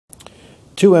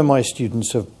Two MI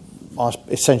students have asked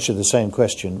essentially the same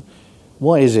question.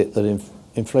 Why is it that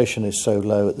inflation is so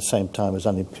low at the same time as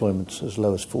unemployment as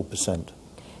low as 4%?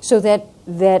 So that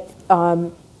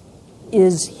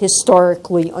is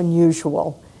historically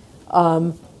unusual.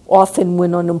 Often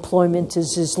when unemployment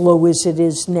is as low as it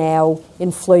is now,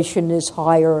 inflation is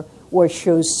higher or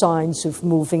shows signs of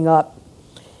moving up.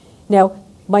 Now,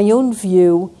 my own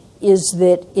view is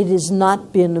that it has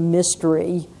not been a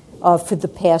mystery for the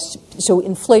past, so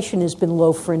inflation has been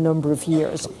low for a number of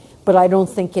years, but I don't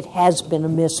think it has been a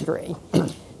mystery.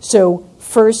 So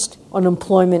first,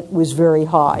 unemployment was very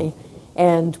high,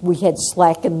 and we had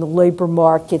slack in the labor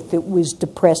market that was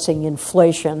depressing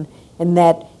inflation, and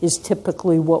that is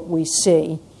typically what we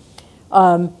see.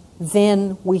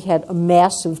 Then we had a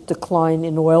massive decline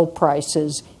in oil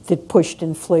prices that pushed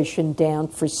inflation down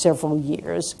for several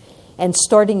years. And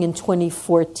starting in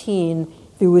 2014,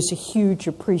 there was a huge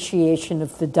appreciation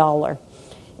of the dollar.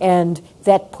 And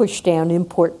that pushed down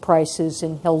import prices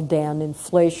and held down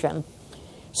inflation.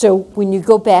 So when you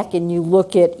go back and you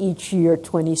look at each year,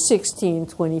 2016,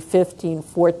 2015,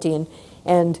 14,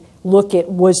 and look at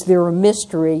was there a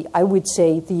mystery, I would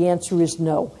say the answer is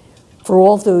no. For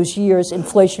all those years,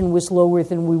 inflation was lower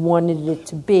than we wanted it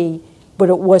to be, but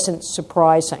it wasn't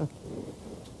surprising.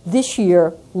 This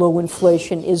year, low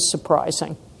inflation is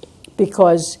surprising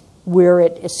because we're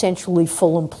at essentially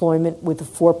full employment with a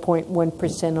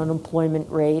 4.1% unemployment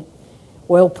rate.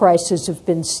 Oil prices have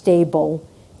been stable.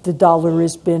 The dollar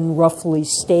has been roughly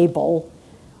stable.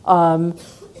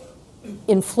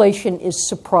 Inflation is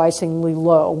surprisingly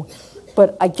low.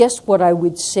 But I guess what I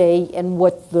would say and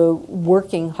what the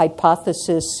working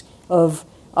hypothesis of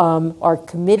our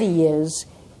committee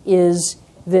is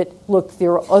that, look,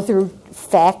 there are other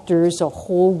factors, a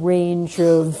whole range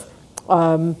of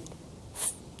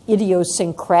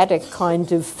idiosyncratic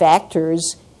kind of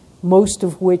factors, most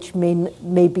of which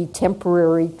may be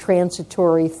temporary,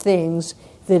 transitory things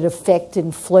that affect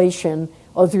inflation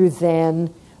other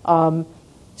than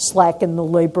slack in the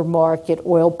labor market,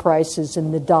 oil prices,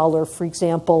 and the dollar. For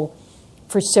example,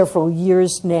 for several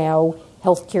years now,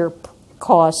 healthcare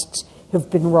costs have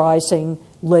been rising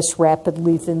less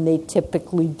rapidly than they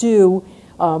typically do,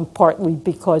 partly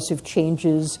because of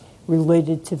changes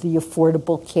related to the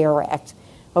Affordable Care Act.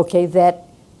 Okay, that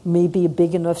may be a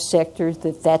big enough sector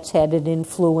that that's had an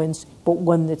influence, but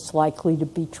one that's likely to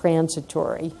be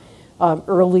transitory.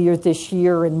 Earlier this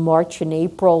year, in March and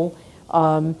April,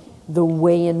 the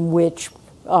way in which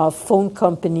phone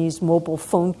companies, mobile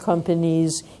phone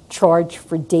companies, charge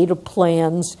for data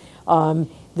plans.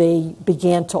 They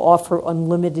began to offer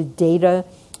unlimited data,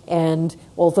 and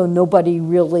although nobody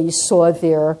really saw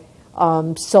their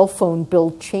cell phone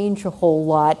bill change a whole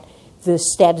lot, the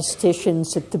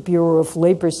statisticians at the Bureau of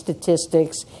Labor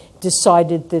Statistics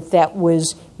decided that that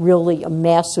was really a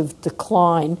massive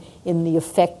decline in the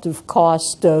effective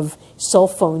cost of cell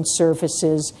phone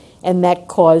services, and that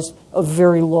caused a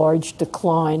very large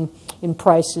decline in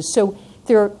prices. So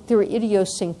there are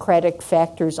idiosyncratic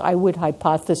factors, I would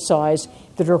hypothesize,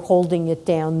 that are holding it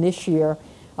down this year.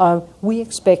 We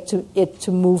expect it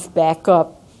to move back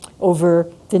up over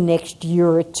the next year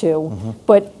or two. Mm-hmm.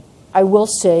 But I will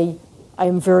say I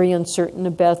am very uncertain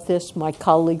about this. My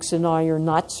colleagues and I are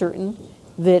not certain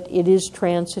that it is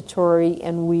transitory,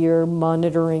 and we are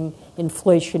monitoring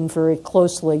inflation very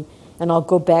closely. And I'll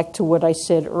go back to what I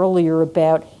said earlier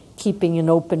about keeping an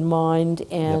open mind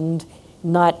and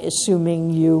not assuming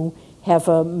you have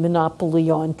a monopoly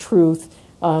on truth.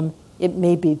 It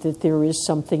may be that there is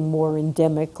something more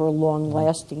endemic or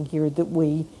long-lasting here that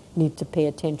we need to pay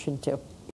attention to.